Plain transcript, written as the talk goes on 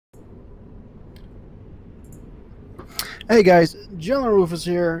Hey guys, General Rufus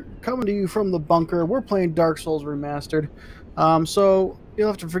here, coming to you from the bunker. We're playing Dark Souls Remastered. So you'll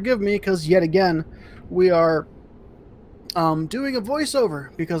have to forgive me because yet again we are doing a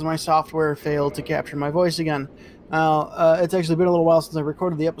voiceover because my software failed to capture my voice again. It's actually been a little while since I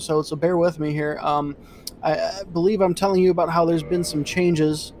recorded the episode, so bear with me here. I believe I'm telling you about how there's been some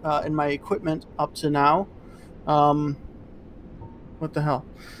changes in my equipment up to now. Um, what the hell?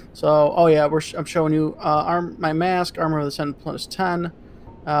 So, oh yeah, I'm showing you my mask, armor of the Sun plus 10,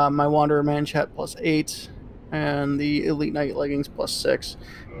 my Wanderer Manchet plus 8, and the Elite Knight leggings plus 6,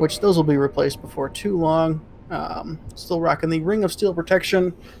 which those will be replaced before too long. Still rocking the Ring of Steel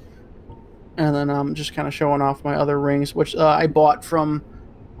protection, and then I'm just kind of showing off my other rings, which I bought from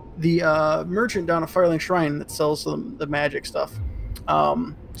the merchant down at Firelink Shrine that sells the magic stuff.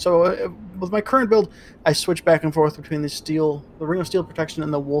 With my current build, I switch back and forth between the Ring of Steel protection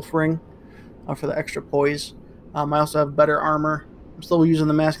and the Wolf Ring for the extra poise. I also have better armor. I'm still using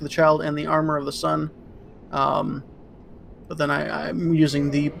the Mask of the Child and the Armor of the Sun. But then I'm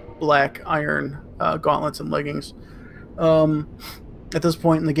using the black iron gauntlets and leggings. At this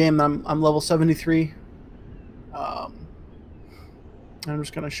point in the game, I'm level 73. I'm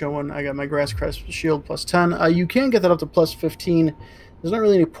just kind of showing I got my Grass Crest Shield plus 10. You can get that up to plus 15. There's not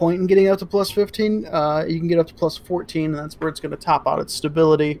really any point in getting up to plus 15. You can get up to plus 14, and that's where it's going to top out its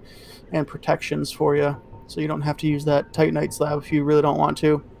stability and protections for you. So you don't have to use that Titanite slab if you really don't want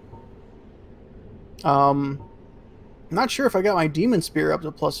to. I'm not sure if I got my Demon Spear up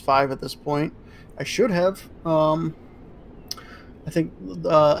to plus 5 at this point. I should have. I think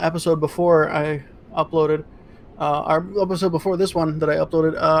the episode before I uploaded, our episode before this one that I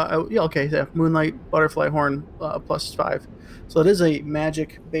uploaded, yeah, Moonlight Butterfly Horn plus 5. So it is a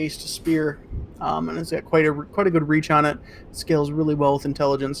magic-based spear, and it's got quite a good reach on it. It scales really well with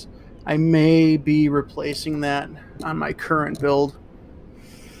intelligence. I may be replacing that on my current build.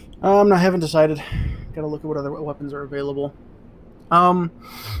 I haven't decided. Got to look at what other weapons are available.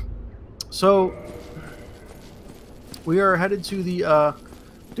 So we are headed to the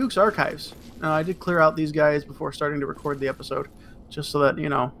Duke's Archives. I did clear out these guys before starting to record the episode, just so that,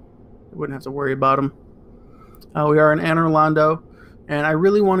 I wouldn't have to worry about them. We are in Anor Londo, and I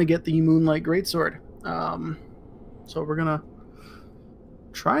really want to get the Moonlight Greatsword. So we're going to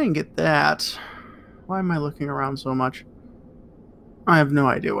try and get that. Why am I looking around so much? I have no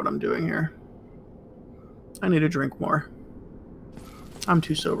idea what I'm doing here. I need to drink more. I'm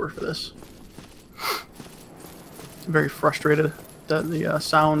too sober for this. I'm very frustrated that the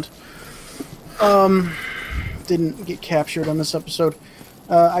sound didn't get captured on this episode.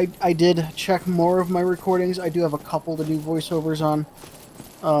 I did check more of my recordings. I do have a couple to do voiceovers on.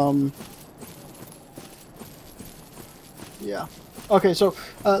 Yeah. Okay, so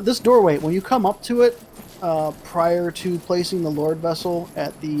this doorway, when you come up to it, prior to placing the Lord Vessel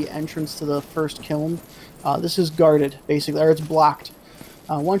at the entrance to the first kiln, this is guarded, basically, or it's blocked.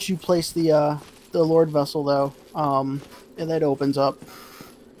 Once you place the Lord Vessel, though, that opens up,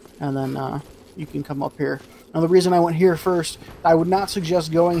 and then you can come up here. Now, the reason I went here first, I would not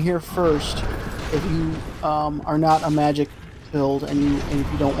suggest going here first if you are not a magic build and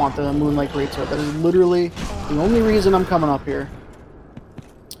if you don't want the Moonlight Greatsword. That is literally the only reason I'm coming up here.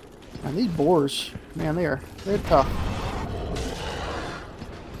 And these boars, man, they're tough.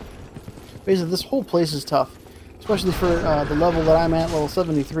 Basically, this whole place is tough, especially for the level that I'm at, level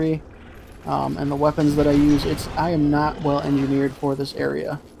 73, and the weapons that I use. I am not well engineered for this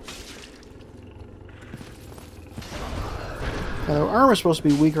area. Now, their armor is supposed to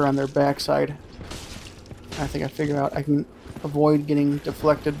be weaker on their backside. I think I figured out I can avoid getting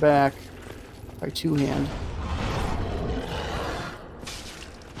deflected back by two-hand.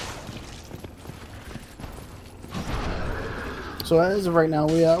 So as of right now,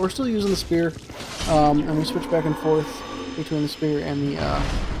 we're still using the spear, and we switch back and forth between the spear and the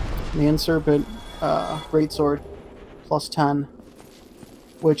Man Serpent Greatsword plus 10,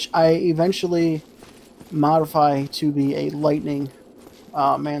 which I eventually modify to be a Lightning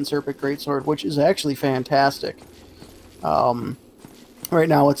Man Serpent Greatsword, which is actually fantastic. Right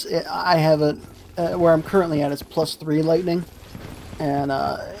now, I have it where I'm currently at. It's plus 3 Lightning, and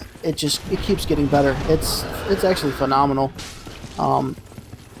it keeps getting better. It's actually phenomenal.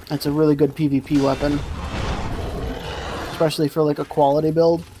 It's a really good PvP weapon, especially for like a quality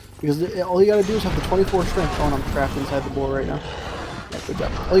build, because all you gotta do is have the 24 strength. Oh, and I'm trapped inside the boar right now. Yeah, good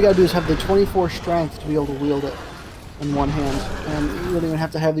job. All you gotta do is have the 24 strength to be able to wield it in one hand, and you don't even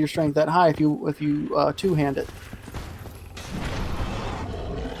have to have your strength that high if you two-hand it.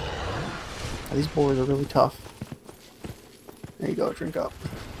 These boars are really tough. There you go, drink up.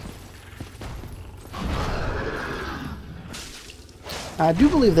 I do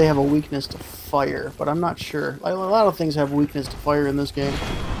believe they have a weakness to fire, but I'm not sure. Like, a lot of things have weakness to fire in this game,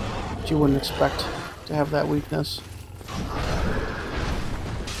 but you wouldn't expect to have that weakness.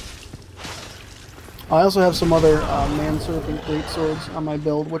 I also have some other man-serpent greatswords on my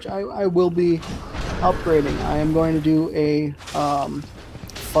build, which I will be upgrading. I am going to do a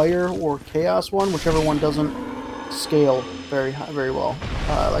fire or chaos one, whichever one doesn't scale very well.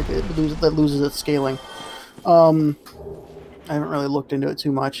 Like that loses its scaling. I haven't really looked into it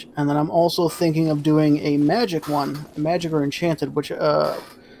too much. And then I'm also thinking of doing a magic one, magic or enchanted, which I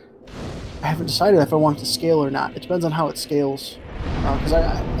haven't decided if I want it to scale or not. It depends on how it scales.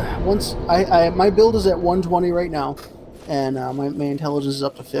 Because my build is at 120 right now, and my intelligence is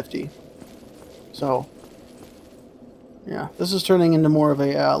up to 50. So, yeah, this is turning into more of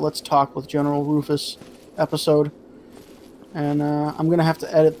a let's talk with General Rufus episode. And I'm gonna have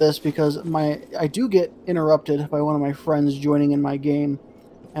to edit this because I do get interrupted by one of my friends joining in my game,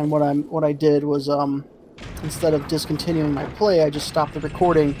 and what I did was instead of discontinuing my play, I just stopped the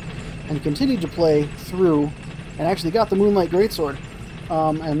recording and continued to play through, and actually got the Moonlight Greatsword.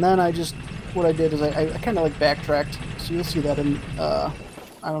 And then what I did is I kind of like backtracked, so you'll see that in I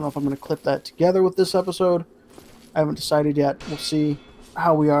don't know if I'm gonna clip that together with this episode. I haven't decided yet. We'll see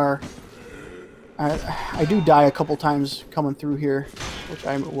how we are. I do die a couple times coming through here, which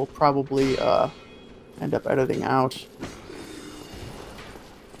I will probably end up editing out.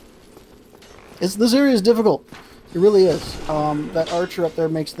 This area is difficult. It really is. That archer up there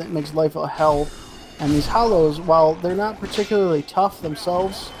makes life a hell. And these hollows, while they're not particularly tough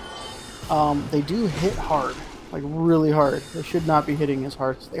themselves, they do hit hard. Like, really hard. They should not be hitting as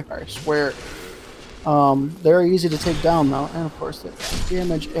hard as they are, I swear. They're easy to take down, though. And, of course, the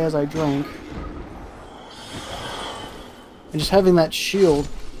damage as I drank. And just having that shield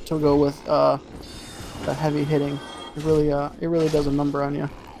to go with the heavy hitting, it really does a number on you.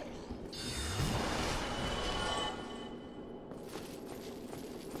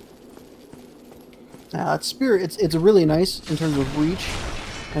 Now that spear, it's really nice in terms of reach,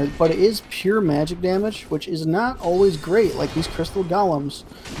 but it is pure magic damage, which is not always great. Like these crystal golems,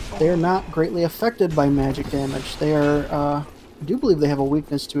 they are not greatly affected by magic damage. They are, I do believe they have a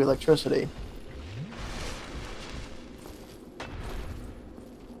weakness to electricity.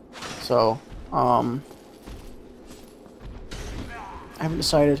 So, I haven't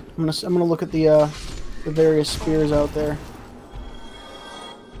decided. I'm gonna look at the various spears out there,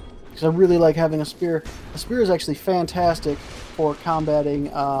 because I really like having a spear. A spear is actually fantastic for combating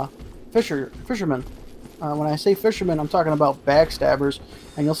fishermen. When I say fishermen, I'm talking about backstabbers.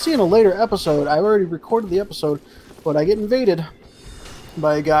 And you'll see in a later episode, I've already recorded the episode, but I get invaded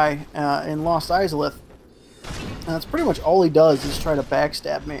by a guy in Lost Izalith. And that's pretty much all he does is try to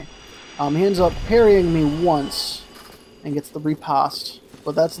backstab me. He ends up parrying me once and gets the riposte,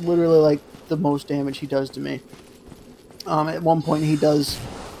 but that's literally like the most damage he does to me. At one point he does,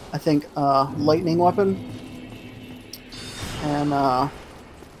 I think, lightning weapon, and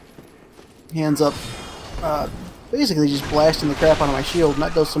he ends up basically just blasting the crap out of my shield, and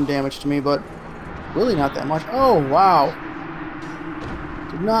that does some damage to me, but really not that much. Oh, wow.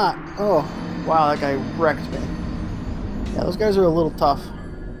 Did not. Oh, wow, that guy wrecked me. Yeah, those guys are a little tough.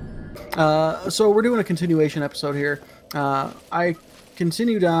 So we're doing a continuation episode here. I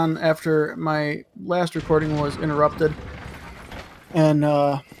continued on after my last recording was interrupted, and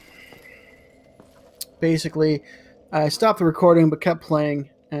basically I stopped the recording but kept playing,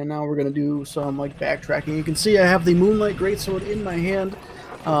 and now we're going to do some like backtracking. You can see I have the Moonlight Greatsword in my hand,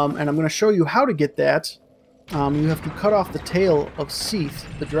 and I'm going to show you how to get that. You have to cut off the tail of Seath,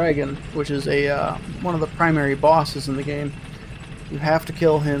 the dragon, which is one of the primary bosses in the game. You have to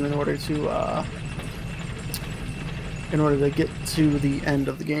kill him in order to get to the end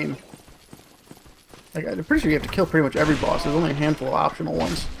of the game. Like, I'm pretty sure you have to kill pretty much every boss. There's only a handful of optional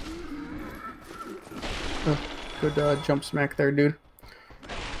ones. Oh, good jump smack there, dude.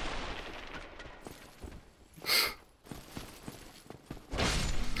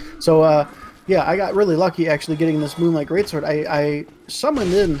 So, yeah, I got really lucky actually getting this Moonlight Greatsword. I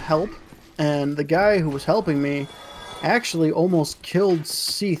summoned in help, and the guy who was helping me actually almost killed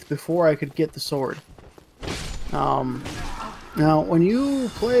Seath before I could get the sword. Now, when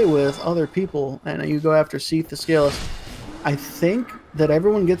you play with other people and you go after Seath the Scaleless, I think that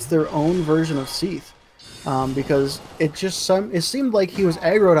everyone gets their own version of Seath, because it seemed like he was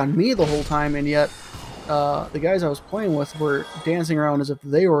aggroed on me the whole time, and yet the guys I was playing with were dancing around as if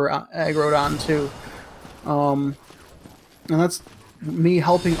they were aggroed on too. And that's me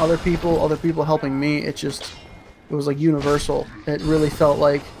helping other people helping me. It was like universal. It really felt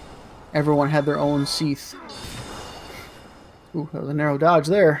like everyone had their own Seath. Ooh, that was a narrow dodge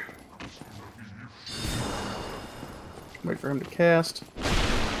there. Wait for him to cast.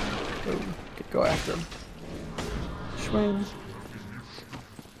 Boom. Go after him. Swing.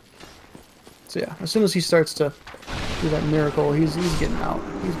 So yeah, as soon as he starts to do that miracle, he's getting out.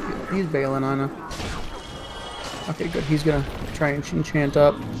 He's bailing on him. Okay, good. He's gonna try and enchant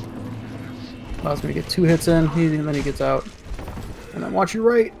up. Allows me to get 2 hits in, and then he gets out. And then watch your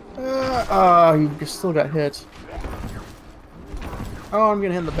right. You still got hit. Oh, I'm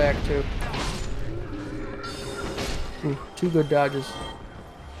gonna hit in the back too. Ooh, 2 good dodges.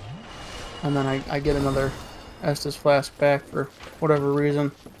 And then I get another Estus Flask back for whatever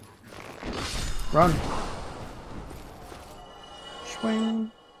reason. Run. Swing.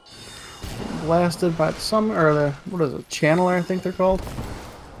 Blasted by the what is it, Channeler, I think they're called.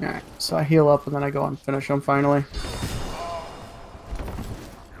 Alright, so I heal up and then I go and finish him finally.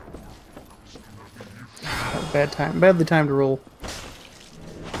 Badly timed to roll.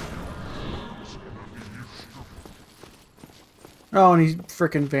 Oh, and he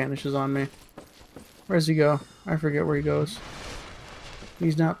frickin' vanishes on me. Where does he go? I forget where he goes.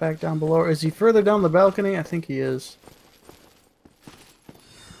 He's not back down below. Is he further down the balcony? I think he is.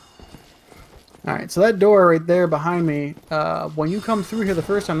 Alright, so that door right there behind me, when you come through here the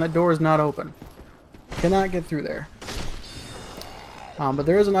first time, that door is not open. Cannot get through there. But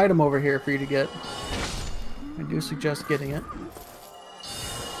there is an item over here for you to get. I do suggest getting it.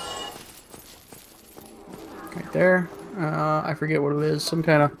 Right there. I forget what it is. Some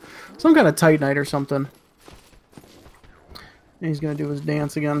kind of Titanite or something. And he's gonna do his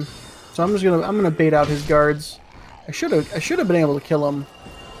dance again. So I'm gonna bait out his guards. I should have been able to kill him.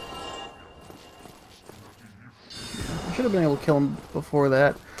 I should have been able to kill him before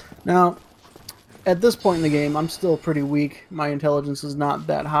that. Now, at this point in the game, I'm still pretty weak. My intelligence is not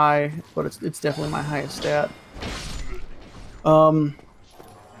that high, but it's definitely my highest stat. And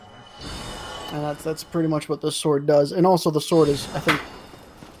that's pretty much what this sword does. And also the sword is, I think,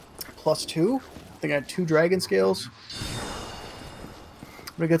 +2. I think I had 2 dragon scales.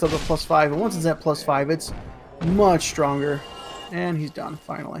 But it gets up to +5, and once it's at +5, it's much stronger. And he's done,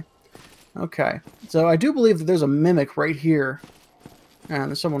 finally. Okay, so I do believe that there's a mimic right here.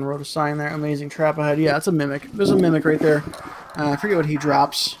 And someone wrote a sign there, amazing trap ahead. Yeah, it's a mimic. There's a mimic right there. I forget what he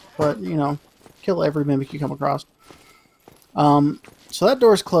drops, but, you know, kill every mimic you come across. So that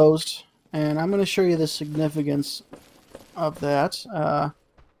door's closed. And I'm going to show you the significance of that.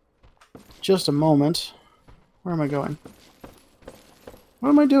 Just a moment. Where am I going? What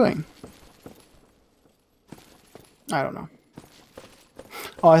am I doing? I don't know.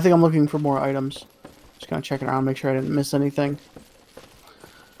 Oh, I think I'm looking for more items. Just kind of checking around, make sure I didn't miss anything.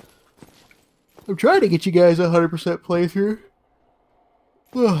 I'm trying to get you guys a 100% playthrough.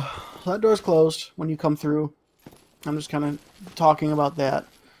 That door's closed when you come through. I'm just kind of talking about that.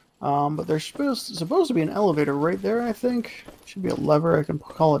 But there's supposed to be an elevator right there, I think. Should be a lever. I can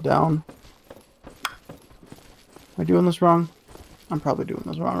call it down. Am I doing this wrong? I'm probably doing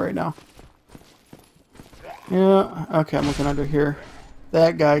this wrong right now. Yeah, okay, I'm looking under here.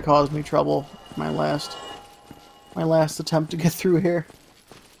 That guy caused me trouble. My last attempt to get through here.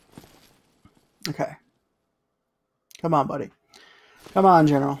 Okay. Come on, buddy. Come on,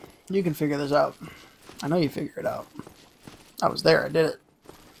 General. You can figure this out. I know you figure it out. I was there. I did it.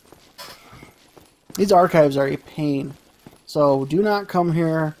 These archives are a pain. So do not come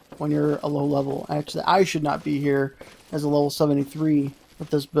here when you're a low level. Actually, I should not be here as a level 73 with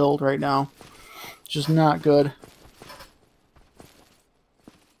this build right now. It's just not good.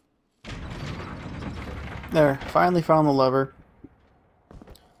 There. Finally found the lever.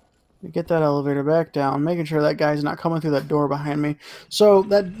 Get that elevator back down, making sure that guy's not coming through that door behind me. So,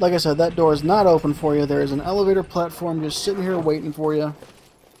 that, like I said, that door is not open for you. There is an elevator platform just sitting here waiting for you.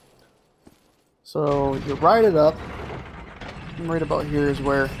 So, you ride it up. And right about here is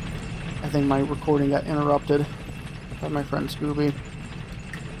where I think my recording got interrupted by my friend Scooby.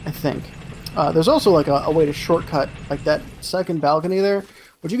 I think. There's also like a way to shortcut, like that second balcony there.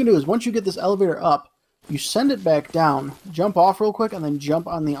 What you can do is once you get this elevator up, you send it back down, jump off real quick, and then jump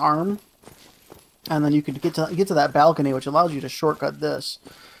on the arm. And then you can get to that balcony, which allows you to shortcut this.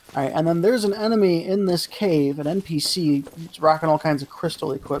 Alright, and then there's an enemy in this cave, an NPC. It's rocking all kinds of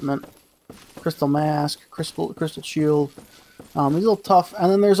crystal equipment. Crystal mask, crystal shield. He's a little tough.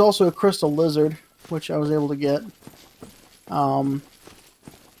 And then there's also a crystal lizard, which I was able to get. So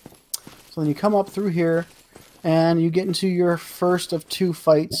then you come up through here, and you get into your first of 2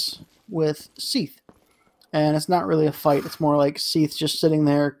 fights with Seath. And it's not really a fight. It's more like Seath just sitting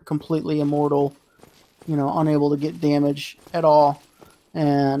there, completely immortal, you know, unable to get damage at all.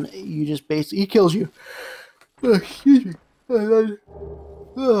 And you just basically... He kills you. Excuse me.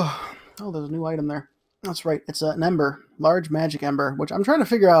 Oh, there's a new item there. That's right. It's an ember, large magic ember, which I'm trying to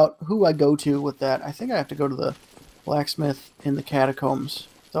figure out who I go to with that. I think I have to go to the blacksmith in the catacombs,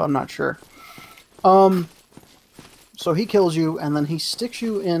 though I'm not sure. So he kills you, and then he sticks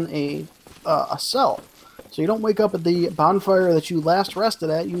you in a cell. So you don't wake up at the bonfire that you last rested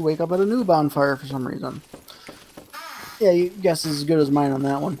at. You wake up at a new bonfire for some reason. Yeah, your guess is as good as mine on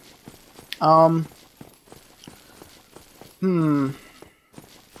that one.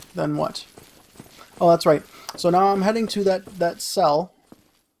 Then what? Oh, that's right. So now I'm heading to that cell,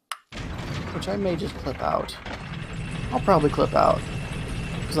 which I may just clip out. I'll probably clip out,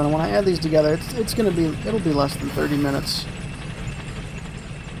 because then when I add these together, it'll be less than 30 minutes.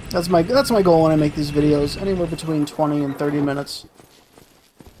 That's my goal when I make these videos, anywhere between 20 and 30 minutes.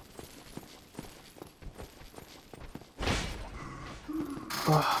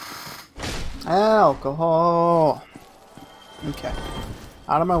 Alcohol. Okay.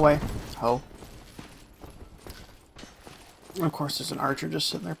 Out of my way. Ho. And of course, there's an archer just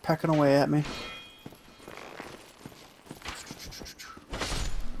sitting there pecking away at me.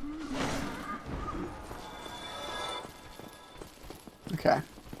 Okay.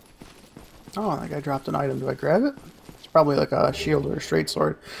 Oh, that guy dropped an item. Do I grab it? It's probably like a shield or a straight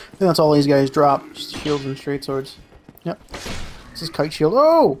sword. I think that's all these guys drop. Just shields and straight swords. Yep. This is kite shield.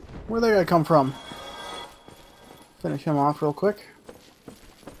 Oh! Where'd that guy come from? Finish him off real quick.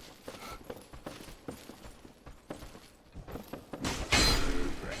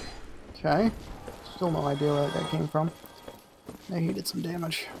 Okay. Still no idea where that guy came from. Yeah, he did some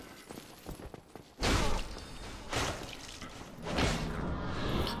damage.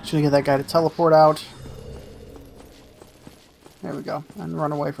 Just gonna get that guy to teleport out. There we go. And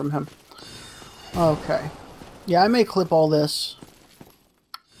run away from him. Okay. Yeah, I may clip all this.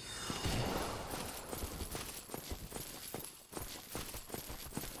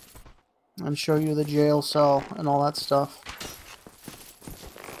 And show you the jail cell and all that stuff.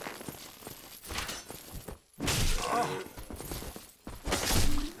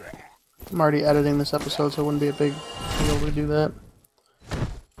 I'm already editing this episode, so it wouldn't be a big deal to do that.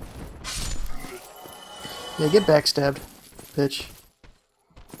 Yeah, get backstabbed, bitch.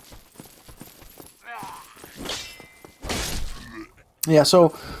 Yeah,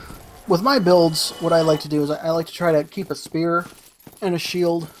 so with my builds, what I like to do is I like to try to keep a spear and a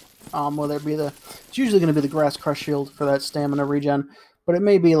shield. Whether it be it's usually going to be the grass crush shield for that stamina regen, but it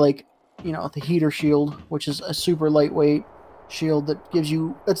may be like, you know, the heater shield, which is a super lightweight shield that gives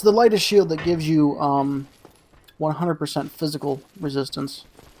you, it's the lightest shield that gives you 100% physical resistance.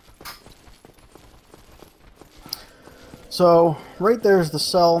 So right there is the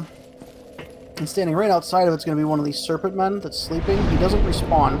cell, and standing right outside of it's going to be one of these serpent men that's sleeping. He doesn't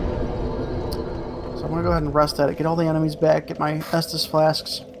respawn, so I'm going to go ahead and rest at it, get all the enemies back, get my Estus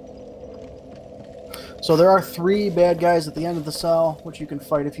flasks. So there are 3 bad guys at the end of the cell, which you can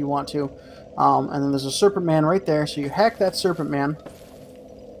fight if you want to. And then there's a serpent man right there, so you hack that serpent man,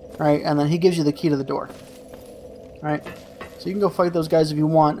 right, and then he gives you the key to the door. Right? So you can go fight those guys if you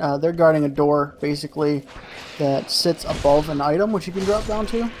want. They're guarding a door, basically, that sits above an item, which you can drop down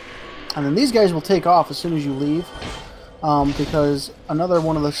to. And then these guys will take off as soon as you leave, because another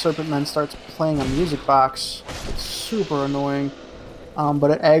one of the serpent men starts playing a music box. It's super annoying.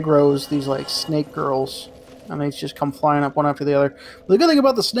 But it aggroes these like snake girls, and they just come flying up one after the other. But the good thing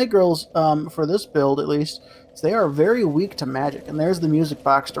about the snake girls, for this build at least, is they are very weak to magic, and there's the music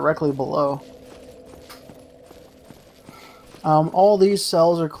box directly below. All these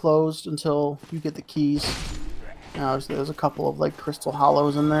cells are closed until you get the keys. Now there's a couple of like crystal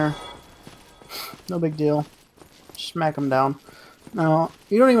hollows in there. No big deal. Smack them down. Now,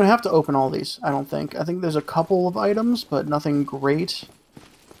 you don't even have to open all these, I don't think. I think there's a couple of items, but nothing great.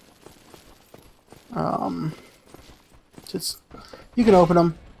 You can open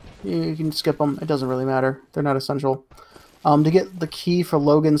them. You can skip them. It doesn't really matter. They're not essential. To get the key for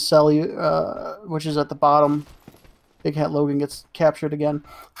Logan's cell, which is at the bottom, Big Hat Logan gets captured again.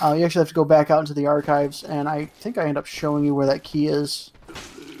 You actually have to go back out into the archives, and I think I end up showing you where that key is.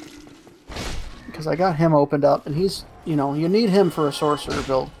 Because I got him opened up, and he's, you know, you need him for a sorcerer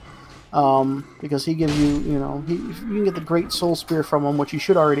build. Because he gives you, you know, you can get the Great Soul Spear from him, which you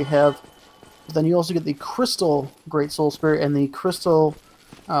should already have. But then you also get the Crystal Great Soul Spear and the Crystal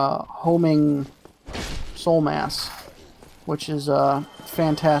Homing Soul Mass, which is a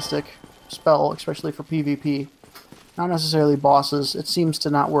fantastic spell, especially for PvP. Not necessarily bosses. It seems to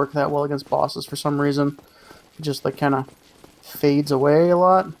not work that well against bosses for some reason. It just like kind of fades away a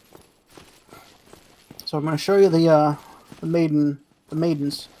lot. So I'm going to show you the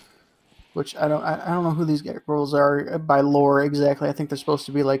maidens. which I don't know who these girls are by lore exactly. I think they're supposed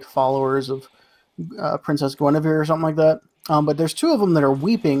to be like followers of Princess Guinevere or something like that. But there's two of them that are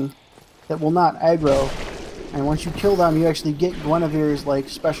weeping that will not aggro, and once you kill them, you actually get Guinevere's like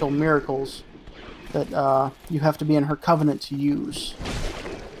special miracles that you have to be in her covenant to use.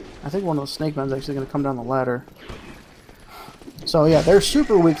 I think one of the snake men's actually going to come down the ladder. So yeah, they're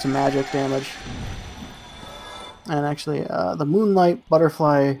super weak to magic damage. And actually, the Moonlight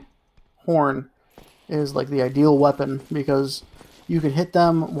Butterfly Horn is like the ideal weapon because you can hit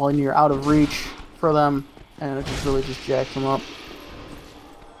them when you're out of reach for them, and it just really just jacks them up.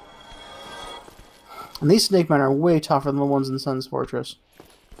 And these snake men are way tougher than the ones in Sun's Fortress.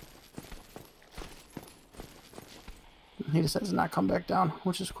 He decides to not come back down,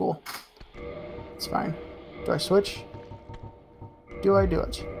 which is cool. It's fine. Do I switch? Do I do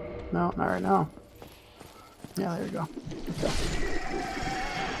it? No, not right now. Yeah, there you go. Okay.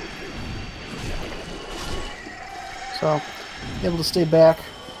 So, able to stay back.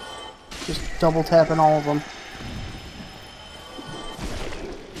 Just double tapping all of them.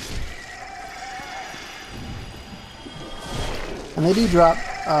 And they do drop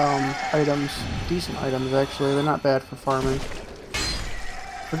items, decent items actually. They're not bad for farming.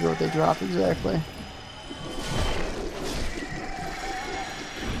 I forget what they drop exactly.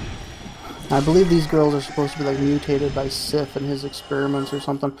 I believe these girls are supposed to be like mutated by Sif and his experiments or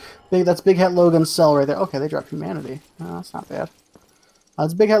something. That's Big Hat Logan's cell right there. Okay, they drop humanity. Oh, that's not bad.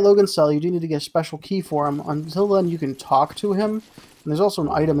 It's Big Hat Logan's cell. You do need to get a special key for him. Until then, you can talk to him. And there's also an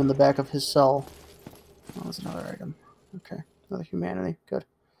item in the back of his cell. Oh, that's another item. Okay, another humanity. Good.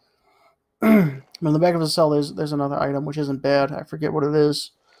 In the back of his cell, there's another item, which isn't bad. I forget what it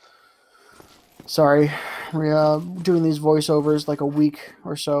is. Sorry. We're doing these voiceovers like a week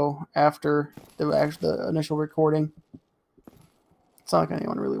or so after the initial recording. It's not like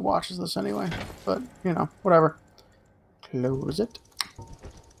anyone really watches this anyway, but, you know, whatever. Close it.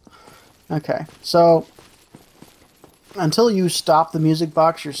 Okay, so until you stop the music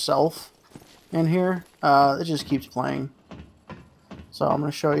box yourself in here, it just keeps playing. So I'm going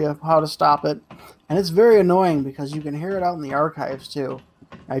to show you how to stop it. And it's very annoying because you can hear it out in the archives too.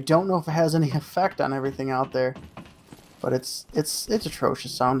 I don't know if it has any effect on everything out there, but it's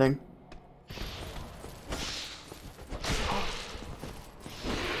atrocious sounding.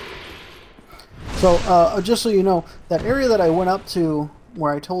 So just so you know, that area that I went up to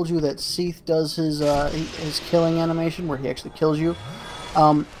where I told you that Seath does his killing animation, where he actually kills you,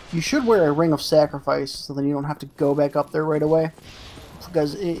 you should wear a Ring of Sacrifice so then you don't have to go back up there right away,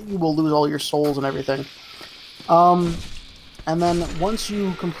 because you will lose all your souls and everything. And then once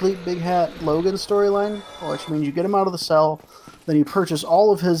you complete Big Hat Logan's storyline, which means you get him out of the cell, then you purchase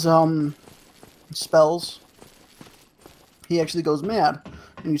all of his spells, he actually goes mad.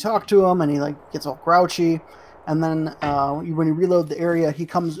 And you talk to him, and he like gets all grouchy. And then when you reload the area, you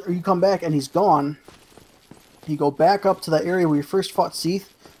come back, and he's gone. You go back up to that area where you first fought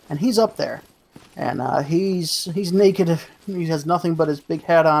Seath, and he's up there. And he's naked. He has nothing but his big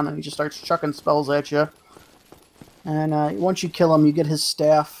hat on, and he just starts chucking spells at you. And once you kill him, you get his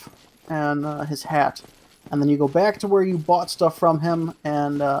staff and his hat. And then you go back to where you bought stuff from him.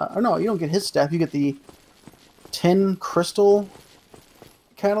 And, or no, you don't get his staff. You get the tin crystal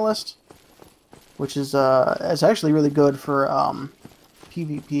catalyst, which is it's actually really good for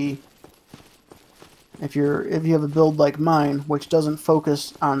PvP. If you have a build like mine, which doesn't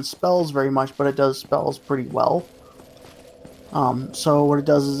focus on spells very much, but it does spells pretty well. So what it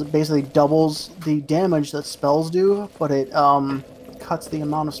does is it basically doubles the damage that spells do, but it cuts the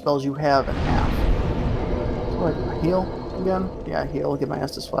amount of spells you have in half. So I heal again? Yeah, I heal. Get my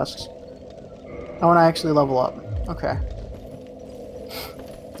Estus Flasks. I want to actually level up. Okay.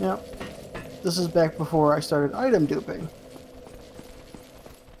 Yep. This is back before I started item duping.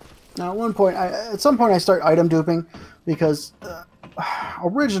 Now, at some point I start item duping because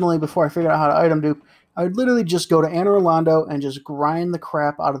originally, before I figured out how to item dupe, I would literally just go to Anor Londo and just grind the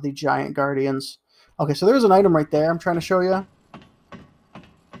crap out of the giant guardians. Okay, so there's an item right there I'm trying to show you.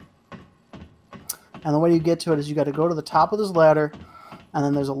 And the way you get to it is you got to go to the top of this ladder, and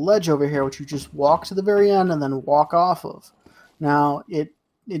then there's a ledge over here which you just walk to the very end and then walk off of. Now, it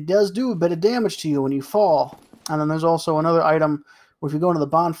does do a bit of damage to you when you fall. And then there's also another item where if you go into the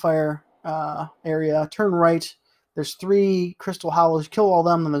bonfire area, turn right, there's 3 crystal hollows, kill all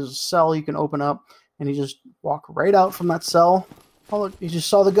them, and there's a cell you can open up. And you just walk right out from that cell. Oh, look, you just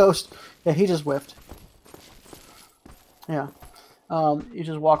saw the ghost. Yeah, he just whiffed. Yeah. You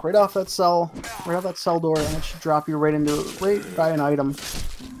just walk right off that cell, right out that cell door, and it should drop you right by an item.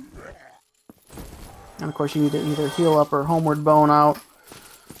 And of course, you need to either heal up or homeward bone out.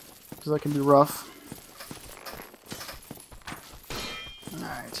 because that can be rough.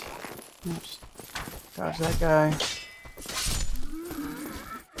 Alright. Oops. Dodge that guy.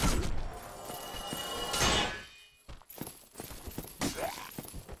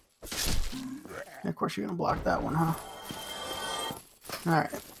 And of course, you're going to block that one, huh? Alright.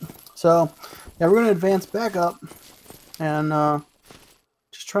 So, yeah, we're going to advance back up and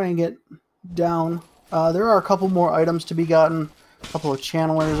just try and get down. There are a couple more items to be gotten. A couple of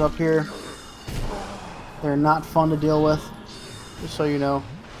channelers up here. They're not fun to deal with, just so you know.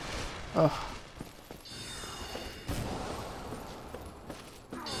 Ugh.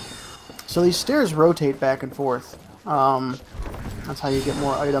 So these stairs rotate back and forth. That's how you get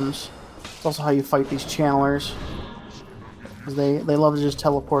more items. It's also how you fight these channelers. Because they love to just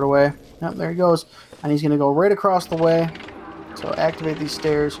teleport away. Yep, there he goes. And he's going to go right across the way. So activate these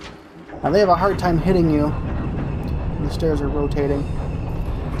stairs. Now they have a hard time hitting you when the stairs are rotating.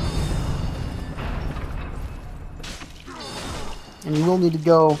 And you will need to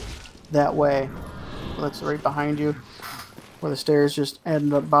go that way. So that's right behind you, where the stairs just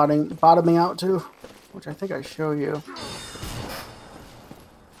end up bottoming out to, which I think I show you.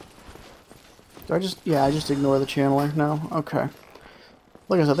 Do I just... yeah, I just ignore the channeler now. Okay.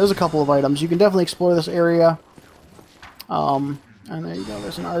 Like I said, there's a couple of items. You can definitely explore this area. And there you go.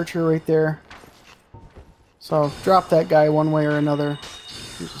 There's an archer right there. So drop that guy one way or another.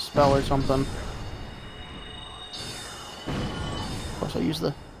 Use a spell or something. Of course, I use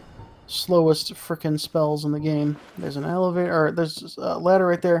the slowest frickin' spells in the game. There's an elevator, or there's a ladder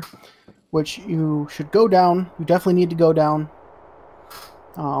right there, which you should go down. You definitely need to go down.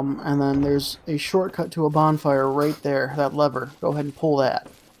 And then there's a shortcut to a bonfire right there, that lever. Go ahead and pull that.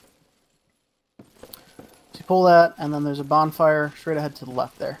 So you pull that, and then there's a bonfire straight ahead to the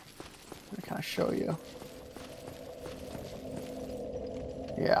left there. Let me kind of show you.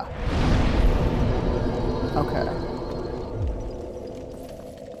 Yeah. Okay.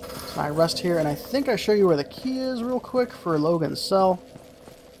 So I rest here, and I think I show you where the key is real quick for Logan's cell.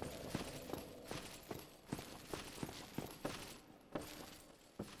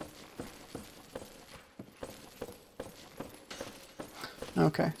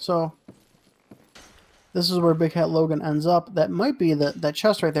 Okay, so this is where Big Hat Logan ends up. That might be that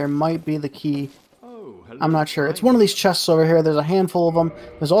chest right there might be the key. Oh, hello. I'm not sure. It's one of these chests over here. There's a handful of them.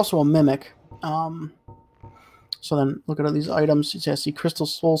 There's also a mimic. So then look at all these items. You see, I see Crystal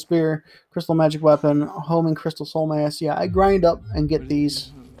Soul Spear, Crystal Magic Weapon, Homing Crystal Soul Mass. Yeah, I grind up and get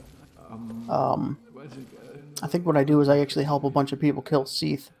these. I think what I do is I actually help a bunch of people kill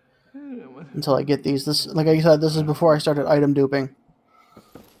Seath until I get these. This, like I said, this is before I started item duping.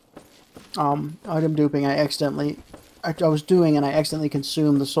 Item duping, I was doing, and I accidentally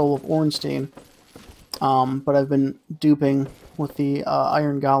consumed the Soul of Ornstein. But I've been duping with the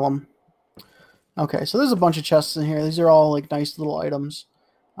Iron Golem. Okay, so there's a bunch of chests in here. These are all like nice little items.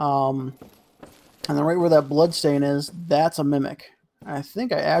 And then right where that bloodstain is, that's a mimic. I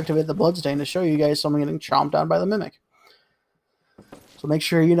think I activated the bloodstain to show you guys someone getting chomped on by the mimic. So make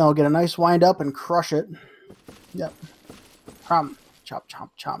sure, you know, get a nice wind up and crush it. Yep. Chomp, chomp,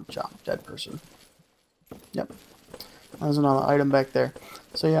 chomp, chomp. Dead person. Yep. There's another item back there.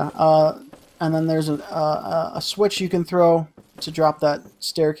 So yeah, and then there's a switch you can throw to drop that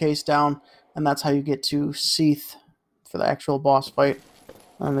staircase down, and that's how you get to Seath for the actual boss fight.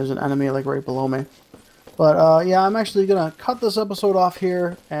 And there's an enemy like right below me. But yeah, I'm actually gonna cut this episode off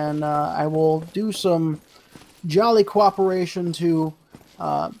here, and I will do some jolly cooperation to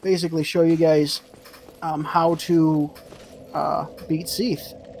basically show you guys how to beat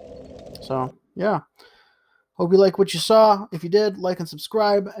Seath. So yeah, hope you like what you saw. If you did, like and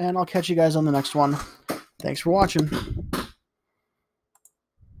subscribe, and I'll catch you guys on the next one. Thanks for watching.